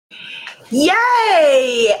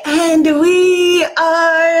Yay! And we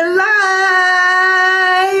are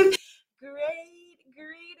live!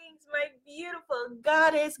 Greetings, my beautiful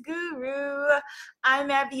goddess guru. I'm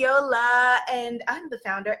Abiola, and I'm the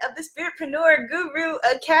founder of the Spiritpreneur Guru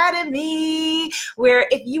Academy, where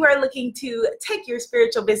if you are looking to take your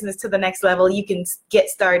spiritual business to the next level, you can get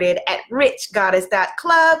started at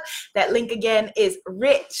richgoddess.club. That link again is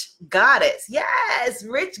Rich Goddess. Yes,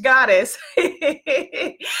 Rich Goddess.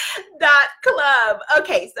 .club.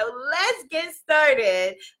 Okay, so let's get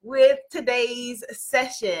started with today's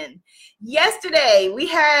session. Yesterday we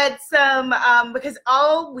had some because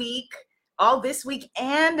all this week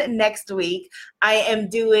and next week I am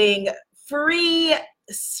doing free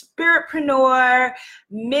Spiritpreneur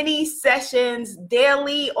mini sessions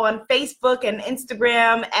daily on Facebook and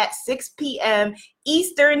Instagram at 6 p.m.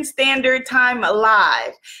 Eastern Standard Time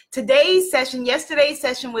live. Yesterday's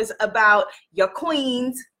session was about your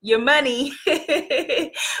coins, your money,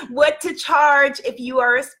 what to charge if you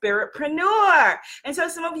are a Spiritpreneur. And so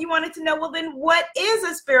some of you wanted to know, well, then what is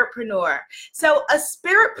a Spiritpreneur? So a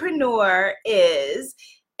Spiritpreneur is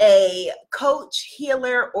a coach,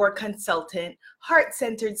 healer, or consultant,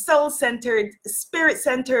 heart-centered, soul-centered,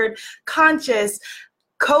 spirit-centered, conscious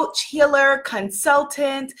coach, healer,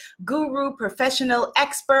 consultant, guru, professional,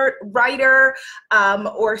 expert, writer,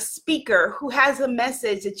 or speaker who has a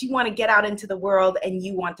message that you want to get out into the world and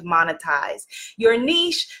you want to monetize. Your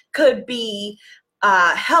niche could be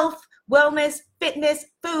health, wellness, fitness,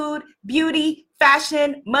 food, beauty,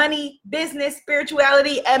 fashion, money, business,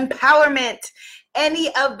 spirituality, empowerment.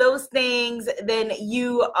 Any of those things, then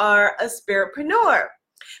you are a Spiritpreneur.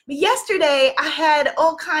 But yesterday I had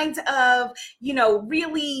all kinds of, we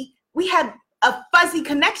had a fuzzy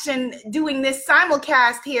connection doing this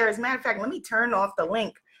simulcast here. As a matter of fact, let me turn off the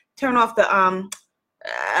link, I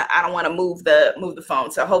don't want to move the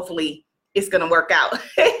phone. So hopefully it's going to work out.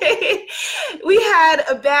 We had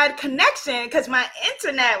a bad connection because my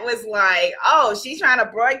internet was like, oh, she's trying to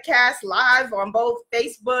broadcast live on both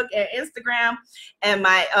Facebook and Instagram, and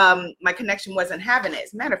my connection wasn't having it.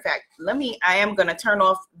 As a matter of fact, I am going to turn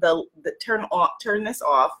this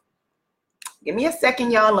off. Give me a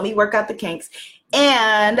second, y'all. Let me work out the kinks.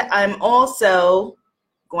 And I'm also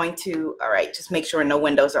going to, all right, just make sure no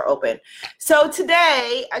windows are open. So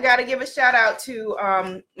today I got to give a shout out to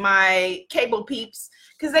my cable peeps,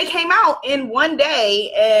 because they came out in one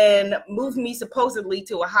day and moved me supposedly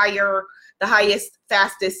to the highest,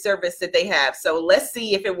 fastest service that they have. So let's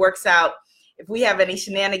see if it works out, if we have any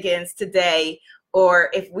shenanigans today,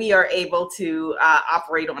 or if we are able to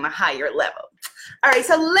operate on a higher level. All right,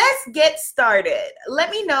 so let's get started.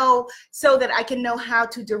 Let me know so that I can know how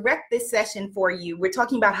to direct this session for you. We're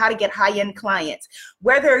talking about how to get high-end clients.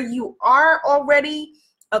 Whether you are already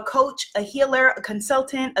a coach, a healer, a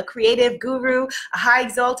consultant, a creative guru, a high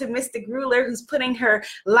exalted mystic ruler who's putting her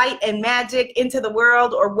light and magic into the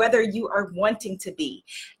world, or whether you are wanting to be.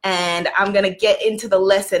 And I'm going to get into the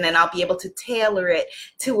lesson and I'll be able to tailor it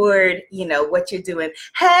toward, what you're doing.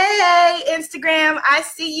 Hey, Instagram, I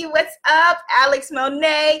see you. What's up? Alex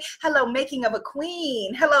Monet. Hello, Making of a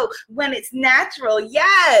Queen. Hello, When It's Natural.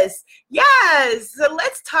 Yes. So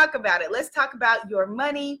let's talk about it. Let's talk about your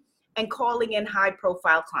money and calling in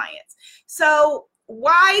high-profile clients. So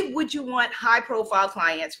why would you want high-profile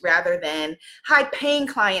clients rather than high-paying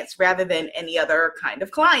clients rather than any other kind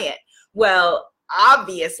of client? Well,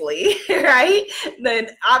 obviously, right?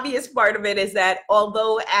 The obvious part of it is that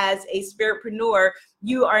although as a Spiritpreneur,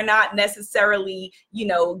 you are not necessarily,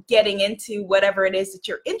 getting into whatever it is that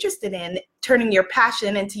you're interested in, turning your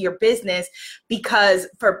passion into your business because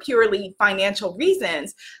for purely financial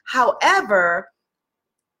reasons. However,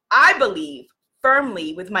 I believe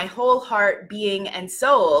firmly with my whole heart, being, and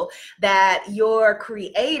soul that your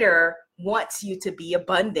creator wants you to be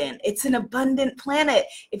abundant. It's an abundant planet.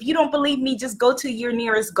 If you don't believe me, just go to your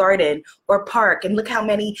nearest garden or park and look how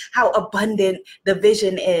abundant the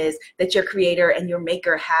vision is that your creator and your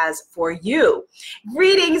maker has for you.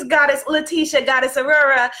 Greetings, Goddess Letitia, Goddess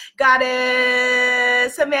Aurora,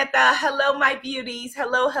 Goddess Samantha. Hello, my beauties.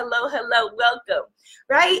 Hello. Welcome.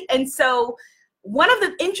 Right? And so one of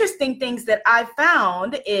the interesting things that I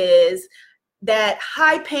found is that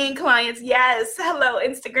high-paying clients, yes, hello,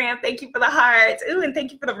 Instagram, thank you for the hearts. Ooh, and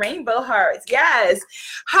thank you for the rainbow hearts, yes.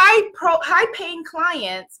 High-paying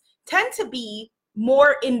clients tend to be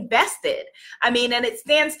more invested. And it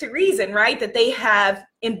stands to reason, right, that they have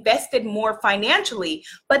invested more financially,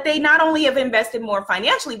 but they not only have invested more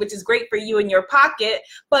financially, which is great for you in your pocket,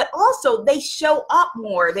 but also they show up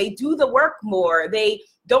more, they do the work more, they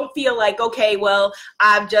don't feel like, okay, well,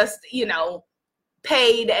 I've just,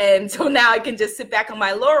 paid, and so now I can just sit back on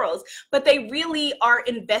my laurels. But they really are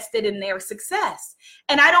invested in their success.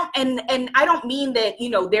 And I don't mean that, you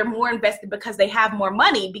know, they're more invested because they have more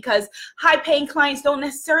money, because high paying clients don't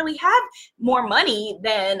necessarily have more money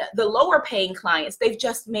than the lower paying clients. They've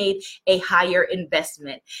just made a higher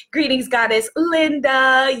investment. Greetings, Goddess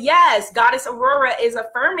Linda. Yes, Goddess Aurora is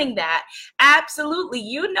affirming that. Absolutely.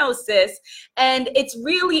 You know, sis. And it's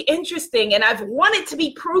really interesting. And I've wanted to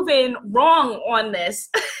be proven wrong on this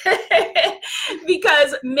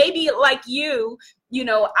because maybe like you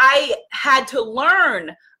know, I had to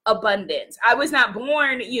learn abundance. I was not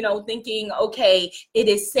born, you know, thinking, okay, it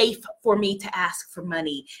is safe for me to ask for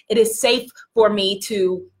money. It is safe for me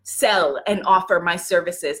to sell and offer my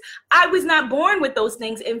services. I was not born with those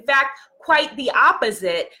things. In fact, quite the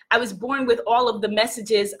opposite. I was born with all of the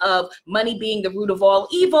messages of money being the root of all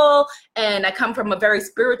evil. And I come from a very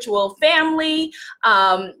spiritual family.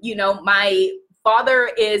 You know, my father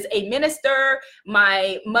is a minister.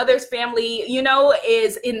 My mother's family, you know,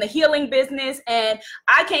 is in the healing business. And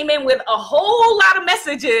I came in with a whole lot of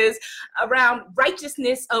messages around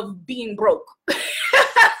righteousness of being broke.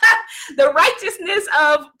 The righteousness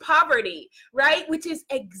of poverty, right? Which is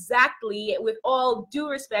exactly, with all due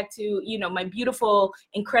respect to, you know, my beautiful,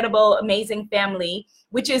 incredible, amazing family,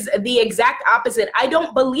 which is the exact opposite. I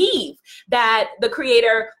don't believe that the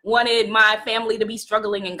Creator wanted my family to be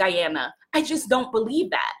struggling in Guyana. I just don't believe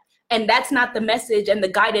that. And that's not the message and the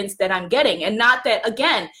guidance that I'm getting. And not that,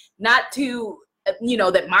 again, not to, you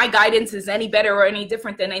know, that my guidance is any better or any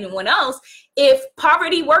different than anyone else. If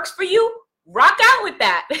poverty works for you, rock out with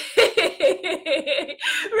that.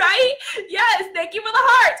 Right? Yes, thank you for the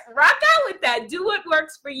hearts. Rock out with that. Do what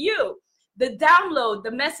works for you. The download,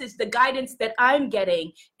 the message, the guidance that I'm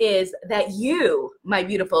getting is that you, my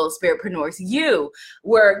beautiful spiritpreneurs, you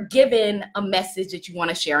were given a message that you want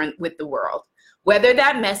to share with the world. Whether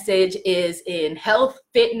that message is in health,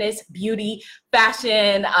 fitness, beauty,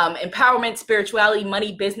 fashion, empowerment, spirituality,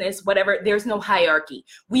 money, business, whatever, there's no hierarchy.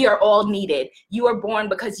 We are all needed. You are born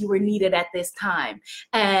because you were needed at this time.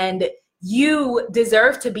 And you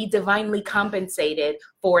deserve to be divinely compensated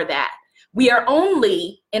for that. We are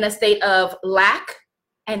only in a state of lack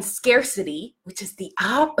and scarcity, which is the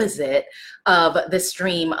opposite of the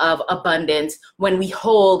stream of abundance, when we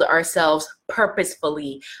hold ourselves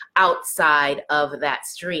purposefully outside of that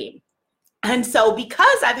stream. And so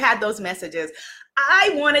because I've had those messages,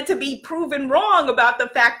 I wanted to be proven wrong about the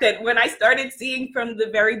fact that when I started seeing from the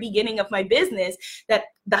very beginning of my business that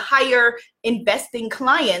the higher investing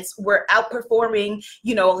clients were outperforming,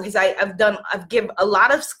 you know, because I've give a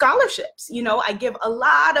lot of scholarships, you know, I give a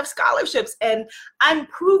lot of scholarships, and I'm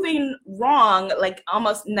proving wrong like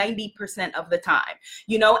almost 90% of the time,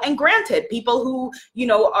 you know. And granted, people who, you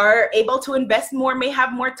know, are able to invest more may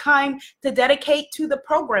have more time to dedicate to the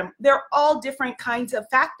program. They're all different kinds of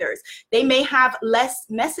factors. They may have less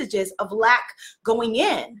messages of lack going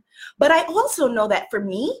in. But I also know that for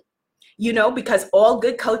me, you know, because all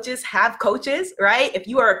good coaches have coaches, right? If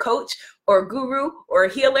you are a coach or a guru or a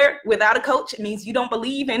healer without a coach, it means you don't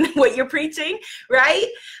believe in what you're preaching, right?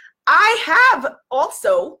 I have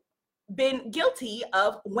also been guilty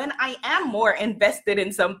of, when I am more invested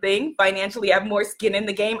in something financially, I have more skin in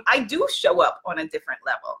the game, I do show up on a different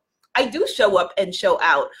level. I do show up and show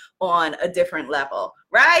out on a different level,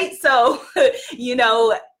 right? So, you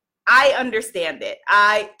know, I understand it.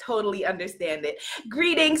 I totally understand it.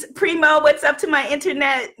 Greetings, Primo. What's up to my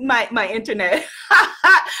internet? My internet.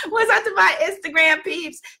 What's up to my Instagram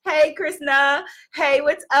peeps? Hey, Krishna. Hey,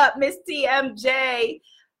 what's up, Miss TMJ?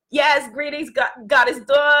 Yes, greetings, Goddess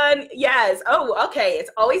Dawn. Yes. Oh, okay.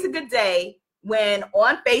 It's always a good day when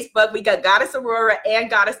on Facebook we got Goddess Aurora and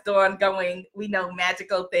Goddess Dawn going. We know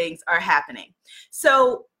magical things are happening.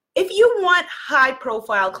 So if you want high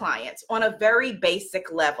profile clients on a very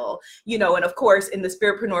basic level, you know, and of course in the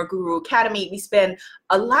Spiritpreneur Guru Academy, we spend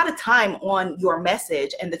a lot of time on your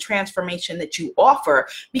message and the transformation that you offer,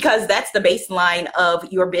 because that's the baseline of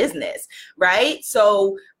your business, right?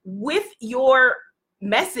 So with your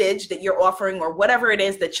message that you're offering, or whatever it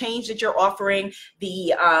is, the change that you're offering,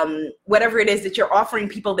 the whatever it is that you're offering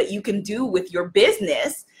people that you can do with your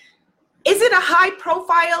business, is it a high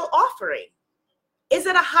profile offering? Is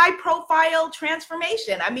it a high profile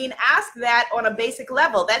transformation? I mean, ask that on a basic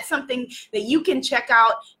level. That's something that you can check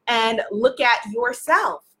out and look at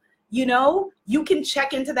yourself. You know, you can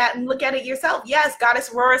check into that and look at it yourself. Yes, Goddess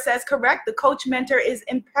Aurora says correct. The coach mentor is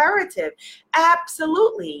imperative.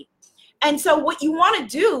 Absolutely. And so what you want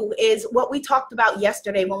to do is what we talked about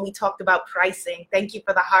yesterday when we talked about pricing. Thank you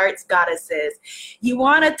for the hearts, goddesses. You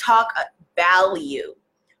want to talk value.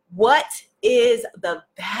 What is the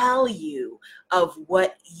value of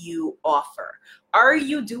what you offer? Are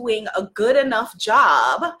you doing a good enough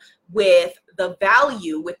job with the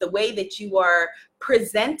value, with the way that you are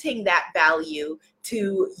presenting that value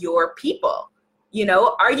to your people? You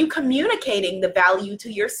know, are you communicating the value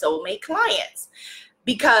to your soulmate clients?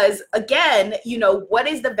 Because again, you know, what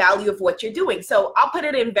is the value of what you're doing? So I'll put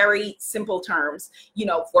it in very simple terms, you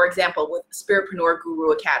know, for example, with Spiritpreneur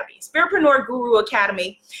Guru Academy. Spiritpreneur Guru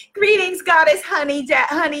Academy, greetings, Goddess Honey.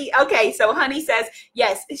 Honey, okay, so Honey says,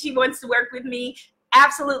 yes, she wants to work with me.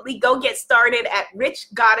 Absolutely, go get started at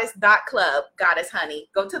richgoddess.club, Goddess Honey.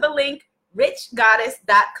 Go to the link,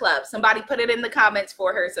 richgoddess.club. Somebody put it in the comments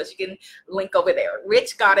for her so she can link over there,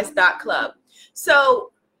 richgoddess.club.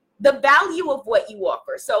 So the value of what you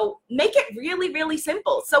offer. So make it really, really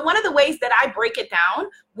simple. So one of the ways that I break it down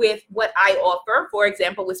with what I offer, for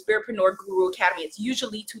example, with Spiritpreneur Guru Academy, it's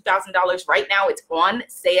usually $2,000. Right now it's on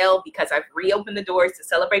sale because I've reopened the doors to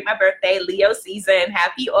celebrate my birthday, Leo season.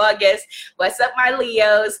 Happy August. What's up, my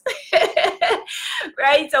Leos?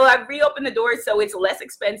 Right? So I've reopened the doors so it's less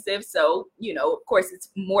expensive. So, you know, of course, it's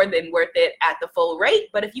more than worth it at the full rate.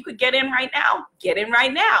 But if you could get in right now, get in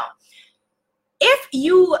right now. If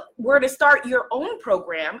you were to start your own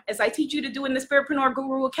program, as I teach you to do in the Spiritpreneur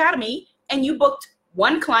Guru Academy, and you booked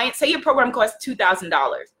one client, say your program costs $2,000.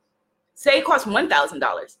 Say it costs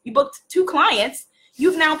 $1,000. You booked 2 clients,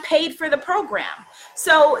 you've now paid for the program.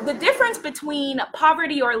 So the difference between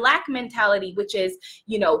poverty or lack mentality, which is,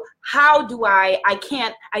 you know, how do I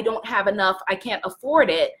don't have enough, I can't afford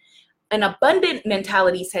it. An abundant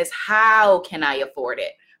mentality says, how can I afford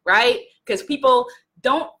it, right? Because people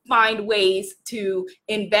don't find ways to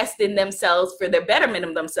invest in themselves for the betterment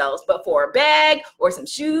of themselves, but for a bag or some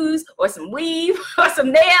shoes or some weave or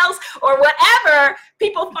some nails or whatever,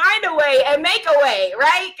 people find a way and make a way,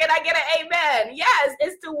 right? Can I get an amen? Yes,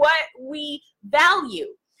 it's to what we value.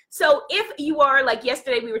 So if you are, like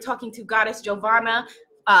yesterday, we were talking to Goddess Giovanna,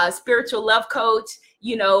 spiritual love coach,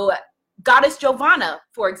 you know, Goddess Giovanna,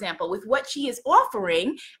 for example, with what she is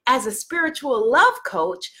offering as a spiritual love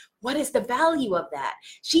coach, what is the value of that?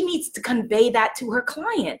 She needs to convey that to her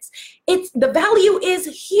clients. The value is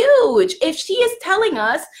huge. If she is telling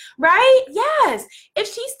us, right? Yes. If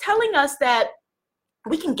she's telling us that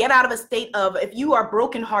we can get out of a state of, if you are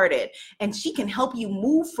brokenhearted, and she can help you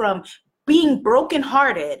move from being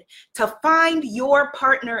brokenhearted to find your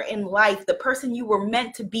partner in life, the person you were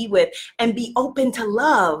meant to be with, and be open to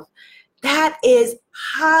love. That is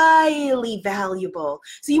highly valuable.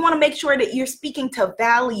 So you want to make sure that you're speaking to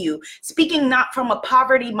value, speaking not from a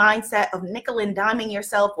poverty mindset of nickel and diming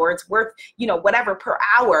yourself or it's worth, you know, whatever per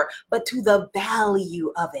hour, but to the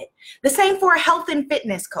value of it. The same for a health and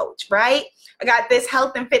fitness coach, right? I got this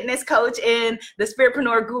health and fitness coach in the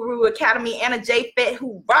Spiritpreneur Guru Academy, Anna J. Fit,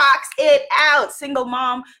 who rocks it out, single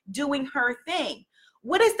mom doing her thing.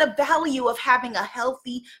 What is the value of having a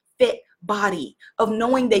healthy, fit body, of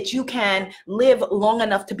knowing that you can live long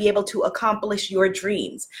enough to be able to accomplish your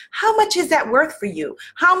dreams? How much is that worth for you?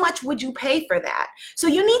 How much would you pay for that? So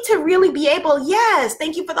you need to really be able, yes,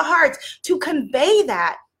 thank you for the hearts, to convey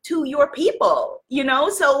that to your people, you know?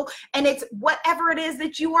 So, and it's whatever it is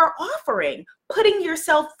that you are offering, putting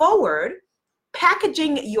yourself forward,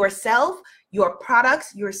 packaging yourself, your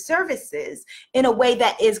products, your services in a way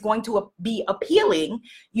that is going to be appealing,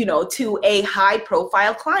 you know, to a high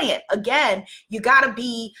profile client. Again, you got to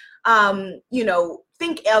be, you know,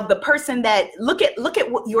 think of the person that look at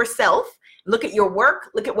yourself, look at your work,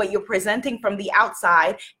 look at what you're presenting from the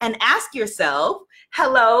outside, and ask yourself,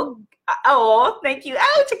 hello, oh, thank you.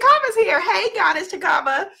 Oh, Chakava's here. Hey, Goddess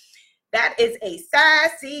Chakava. That is a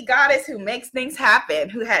sassy goddess who makes things happen,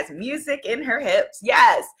 who has music in her hips.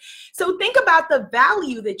 Yes. So think about the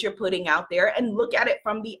value that you're putting out there and look at it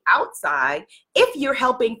from the outside. If you're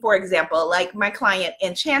helping, for example, like my client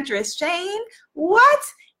Enchantress Shane, what?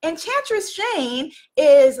 Enchantress Shane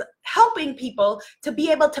is helping people to be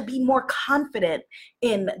able to be more confident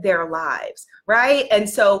in their lives, right? And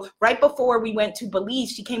so right before we went to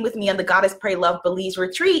Belize, she came with me on the Goddess Pray Love Belize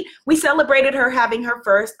retreat. We celebrated her having her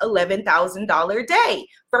first $11,000 day,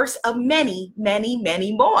 first of many, many,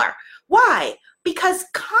 many more. Why? Because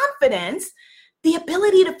confidence, the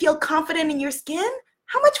ability to feel confident in your skin,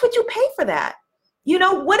 how much would you pay for that? You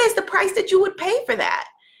know, what is the price that you would pay for that?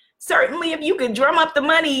 Certainly, if you could drum up the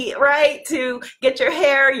money, right, to get your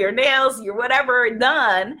hair, your nails, your whatever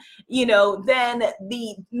done, you know, then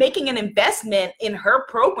the making an investment in her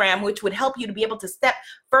program, which would help you to be able to step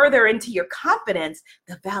further into your confidence,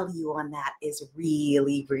 the value on that is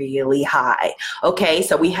really, really high. Okay,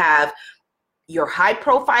 so we have, your high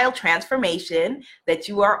profile transformation that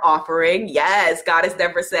you are offering. Yes, Goddess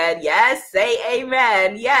Deborah said, yes, say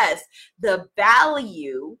amen. Yes, the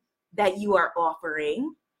value that you are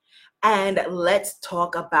offering. And let's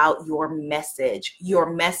talk about your message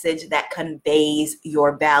that conveys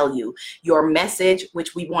your value, your message,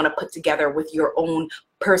 which we want to put together with your own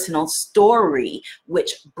personal story,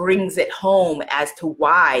 which brings it home as to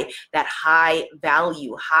why that high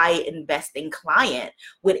value, high investing client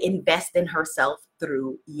would invest in herself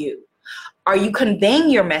through you. Are you conveying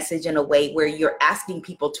your message in a way where you're asking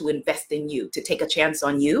people to invest in you, to take a chance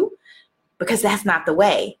on you? Because that's not the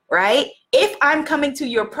way, right? If I'm coming to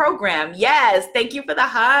your program, yes, thank you for the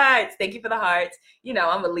hearts. Thank you for the hearts. You know,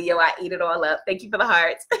 I'm a Leo, I eat it all up. Thank you for the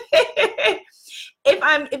hearts.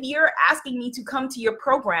 If you're asking me to come to your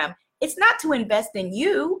program, it's not to invest in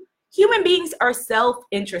you. Human beings are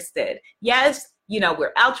self-interested. Yes, you know,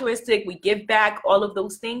 we're altruistic, we give back, all of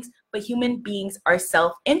those things, but human beings are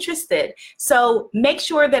self-interested. So make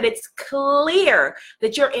sure that it's clear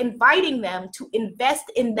that you're inviting them to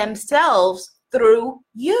invest in themselves through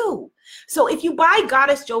you. So if you buy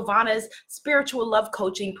Goddess Giovanna's spiritual love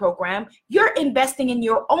coaching program, you're investing in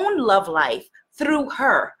your own love life through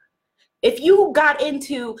her. If you got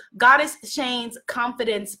into Goddess Shane's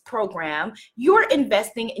confidence program, you're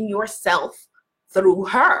investing in yourself through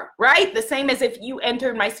her, right? The same as if you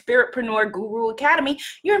entered my Spiritpreneur Guru Academy,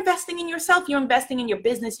 you're investing in yourself, you're investing in your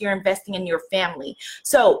business, you're investing in your family.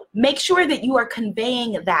 So make sure that you are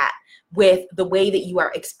conveying that with the way that you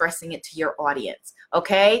are expressing it to your audience,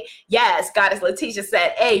 okay? Yes, Goddess Letitia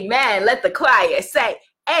said, amen. Let the choir say,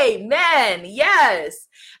 amen. Yes.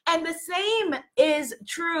 And the same is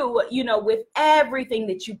true, you know, with everything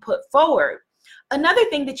that you put forward. Another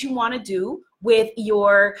thing that you want to do with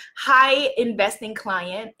your high investing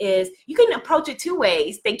client is you can approach it two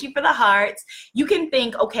ways. Thank you for the hearts. You can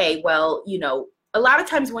think, okay, well, you know, a lot of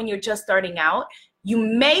times when you're just starting out, you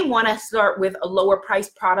may want to start with a lower price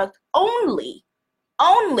product only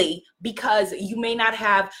because you may not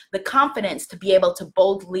have the confidence to be able to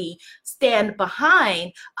boldly stand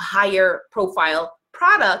behind a higher profile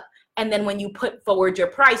product. And then when you put forward your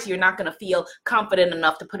price, you're not going to feel confident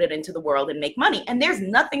enough to put it into the world and make money. And there's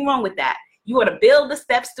nothing wrong with that. You want to build the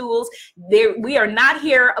step stools. We are not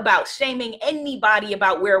here about shaming anybody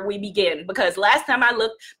about where we begin, because last time I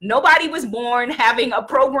looked, nobody was born having a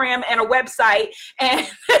program and a website. And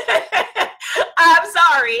I'm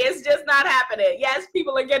sorry, it's just not happening. Yes,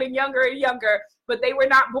 people are getting younger and younger, but they were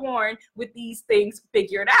not born with these things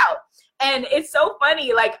figured out. And it's so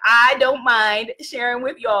funny, like, I don't mind sharing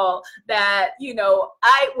with y'all that, you know,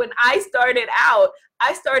 when I started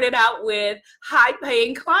out with high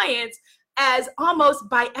paying clients as almost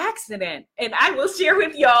by accident. And I will share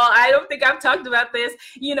with y'all, I don't think I've talked about this,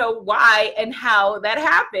 you know, why and how that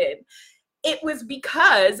happened. It was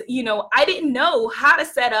because, you know, I didn't know how to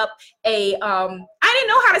set up a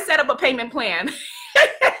payment plan. I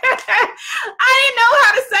didn't know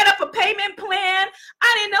how to set up a payment plan.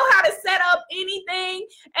 I didn't know how to set up anything.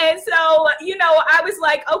 And so, you know, I was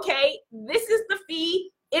like, okay, this is the fee.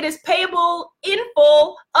 It is payable in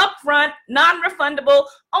full, upfront, non-refundable,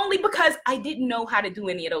 only because I didn't know how to do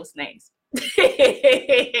any of those things.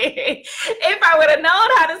 If I would have known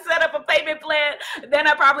how to set up a payment plan, then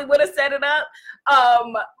I probably would have set it up.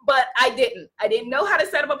 But I didn't. I didn't know how to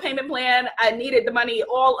set up a payment plan. I needed the money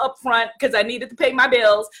all up front because I needed to pay my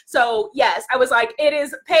bills. So yes, I was like, it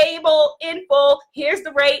is payable in full. Here's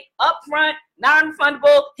the rate, up front,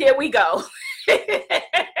 non-refundable. Here we go.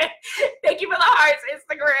 Thank you for the hearts,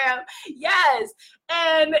 Instagram. Yes.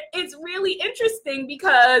 And it's really interesting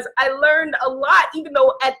because I learned a lot, even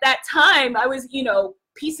though at that time I was, you know,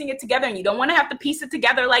 piecing it together, and you don't want to have to piece it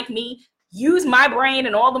together like me. Use my brain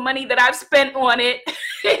and all the money that I've spent on it.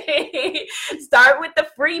 Start with the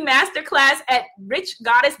free masterclass at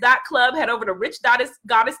richgoddess.club. Head over to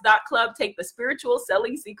richgoddess.club. Take the spiritual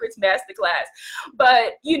selling secrets masterclass.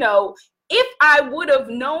 But, you know, if I would have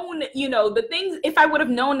known, you know, the things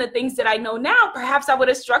that I know now, perhaps I would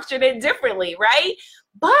have structured it differently, right?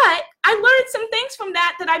 But I learned some things from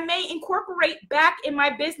that I may incorporate back in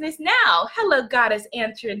my business now. Hello, Goddess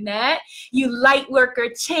Antoinette, you light worker,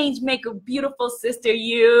 change maker, beautiful sister,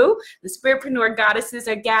 you. The Spiritpreneur goddesses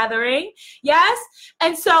are gathering. Yes.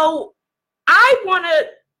 And so I want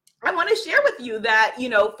to share with you that, you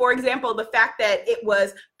know, for example, the fact that it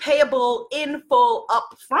was payable in full up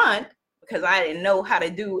front, because I didn't know how to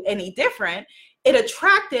do any different, I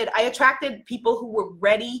attracted people who were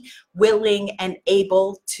ready, willing, and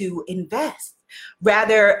able to invest.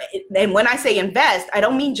 And when I say invest, I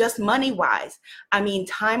don't mean just money-wise. I mean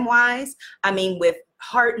time-wise. I mean with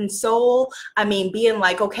heart and soul. I mean, being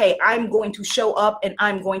like, okay, I'm going to show up and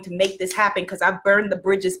I'm going to make this happen because I've burned the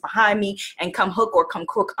bridges behind me, and come hook or come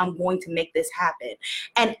crook, I'm going to make this happen.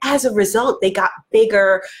 And as a result, they got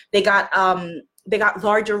bigger, they got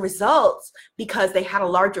larger results because they had a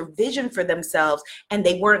larger vision for themselves, and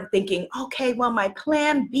they weren't thinking, okay, well, my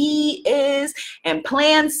plan B is, and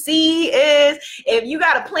plan C is. If you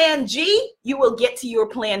got a plan G, you will get to your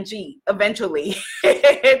plan G eventually.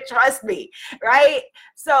 Trust me, right?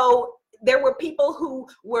 So there were people who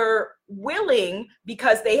were willing,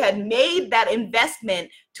 because they had made that investment,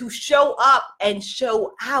 to show up and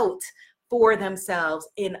show out for themselves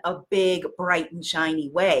in a big, bright and shiny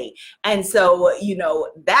way. And so, you know,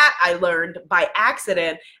 that I learned by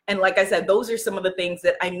accident. And like I said, those are some of the things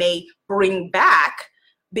that I may bring back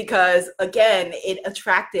because, again, it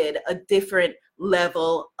attracted a different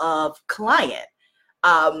level of client.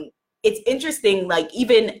 It's interesting, like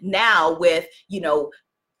even now with, you know,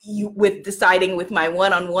 with deciding with my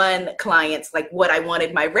one-on-one clients, like what I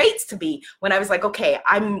wanted my rates to be, when I was like, okay,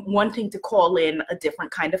 I'm wanting to call in a different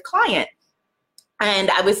kind of client.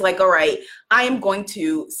 And I was like, all right, I am going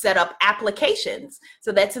to set up applications.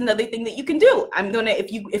 So that's another thing that you can do. I'm going to,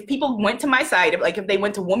 if people went to my site, like if they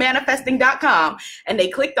went to womanifesting.com and they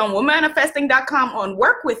clicked on womanifesting.com on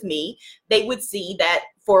work with me, they would see that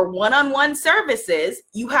for one-on-one services,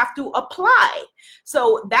 you have to apply.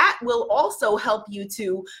 So that will also help you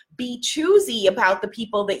to be choosy about the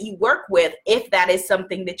people that you work with if that is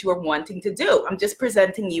something that you are wanting to do. I'm just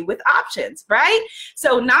presenting you with options, right?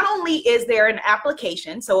 So not only is there an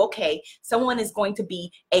application, so okay, someone is going to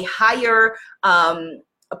be a higher,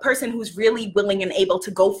 a person who's really willing and able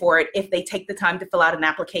to go for it if they take the time to fill out an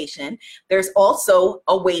application. There's also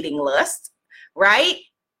a waiting list, right?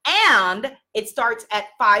 And it starts at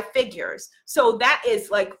 5 figures. So that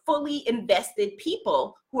is like fully invested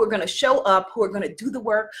people who are going to show up, who are going to do the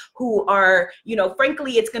work, who are, you know,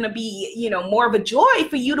 frankly, it's going to be, you know, more of a joy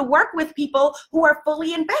for you to work with people who are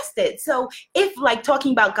fully invested. So if, like,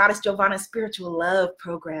 talking about Goddess Giovanna's Spiritual Love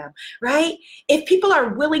Program, right? If people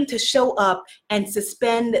are willing to show up and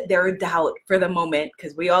suspend their doubt for the moment,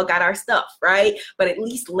 because we all got our stuff, right? But at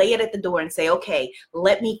least lay it at the door and say, okay,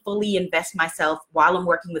 let me fully invest myself while I'm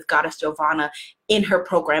working with Goddess Giovanna in her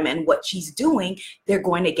program and what she's doing, they're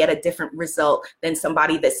going to get a different result than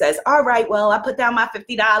somebody that says, all right, well, I put down my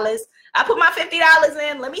 $50. I put my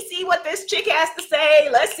 $50 in. Let me see what this chick has to say.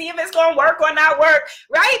 Let's see if it's going to work or not work,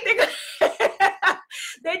 right?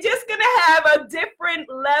 They're just going to have a different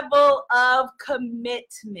level of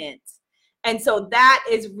commitment. And so that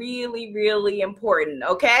is really, really important,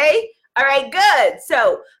 okay? All right, good.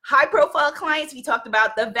 So high profile clients, we talked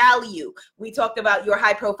about the value. We talked about your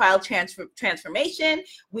high profile transformation.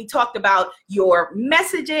 We talked about your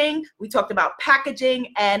messaging. We talked about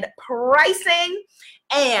packaging and pricing.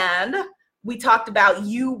 And we talked about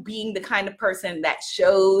you being the kind of person that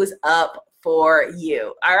shows up for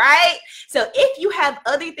you. All right. So if you have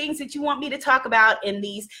other things that you want me to talk about in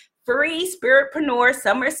these free Spiritpreneur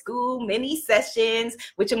Summer School mini sessions,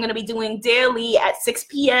 which I'm going to be doing daily at 6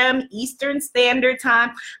 p.m. Eastern Standard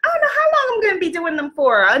Time. I don't know how long I'm going to be doing them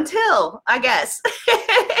for, until, I guess.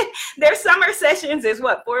 Their summer sessions is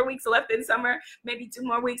what, 4 weeks left in summer, maybe 2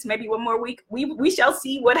 more weeks, maybe 1 more week. We shall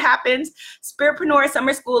see what happens. Spiritpreneur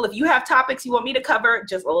Summer School, if you have topics you want me to cover,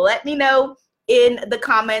 just let me know in the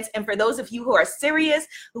comments. And for those of you who are serious,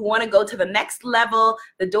 who want to go to the next level,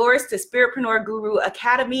 the doors to Spiritpreneur Guru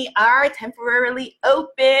Academy are temporarily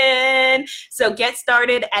open. So get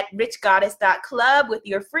started at richgoddess.club with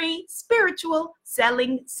your free spiritual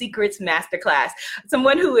selling secrets masterclass.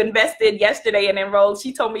 Someone who invested yesterday and enrolled,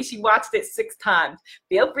 she told me she watched it 6 times.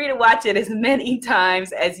 Feel free to watch it as many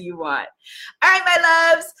times as you want. All right,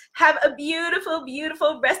 my loves, have a beautiful,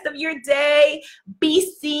 beautiful rest of your day. Be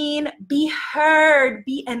seen, be heard,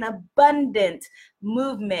 be an abundant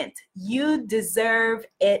movement. You deserve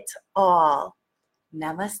it all.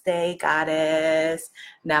 Namaste, goddess.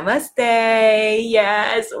 Namaste.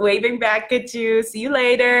 Yes, waving back at you. See you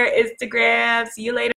later, Instagram. See you later.